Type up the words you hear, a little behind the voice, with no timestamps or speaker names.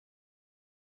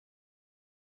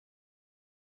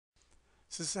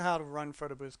So this is how to run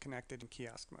PhotoBooth Connected in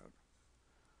Kiosk mode.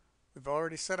 We've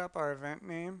already set up our event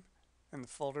name and the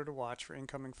folder to watch for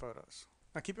incoming photos.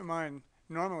 Now keep in mind,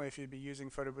 normally if you'd be using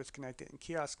PhotoBooth Connected in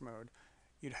Kiosk mode,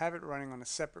 you'd have it running on a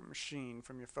separate machine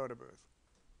from your PhotoBooth.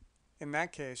 In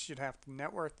that case, you'd have to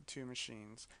network the two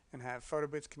machines and have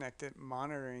PhotoBooth Connected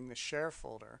monitoring the share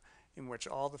folder in which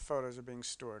all the photos are being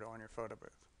stored on your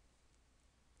PhotoBooth.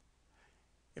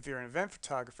 If you're an event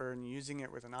photographer and using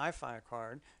it with an iFi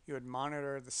card, you would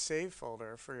monitor the save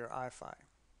folder for your iFi.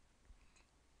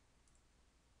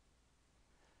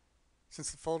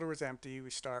 Since the folder was empty, we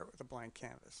start with a blank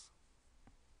canvas.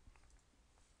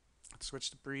 Let's switch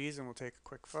to Breeze and we'll take a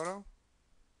quick photo.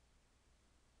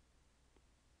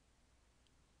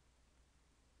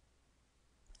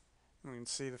 And we can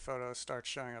see the photo start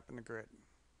showing up in the grid.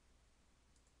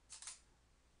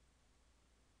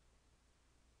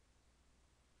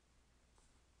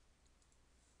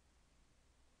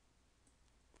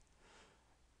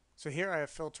 So here I have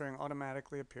filtering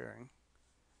automatically appearing.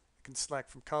 I can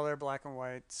select from color, black and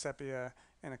white, sepia,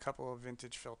 and a couple of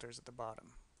vintage filters at the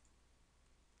bottom.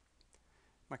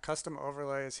 My custom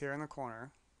overlay is here in the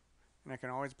corner, and I can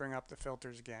always bring up the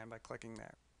filters again by clicking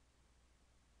there.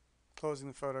 Closing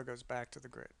the photo goes back to the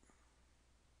grid.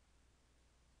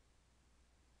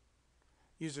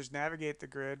 Users navigate the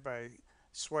grid by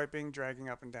swiping, dragging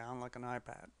up and down like an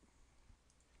iPad.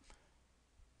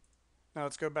 Now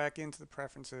let's go back into the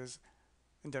preferences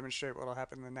and demonstrate what will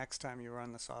happen the next time you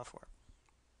run the software.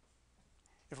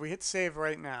 If we hit save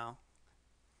right now,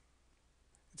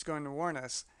 it's going to warn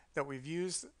us that we've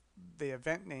used the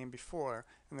event name before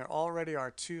and there already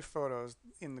are two photos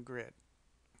in the grid.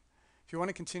 If you want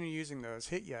to continue using those,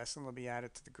 hit yes and they'll be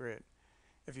added to the grid.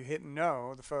 If you hit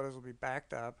no, the photos will be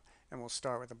backed up and we'll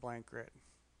start with a blank grid.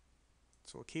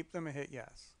 So we'll keep them and hit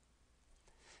yes.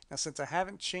 Now since I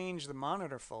haven't changed the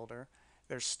monitor folder,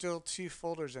 there's still two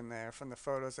folders in there from the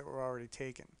photos that were already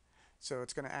taken. So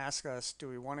it's going to ask us, do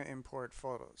we want to import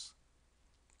photos?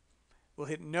 We'll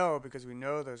hit no because we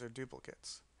know those are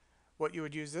duplicates. What you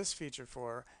would use this feature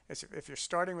for is if you're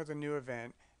starting with a new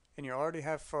event and you already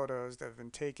have photos that have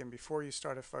been taken before you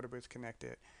started PhotoBooth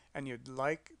Connected and you'd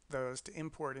like those to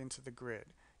import into the grid,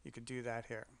 you could do that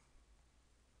here.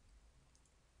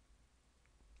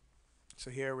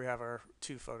 So here we have our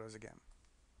two photos again.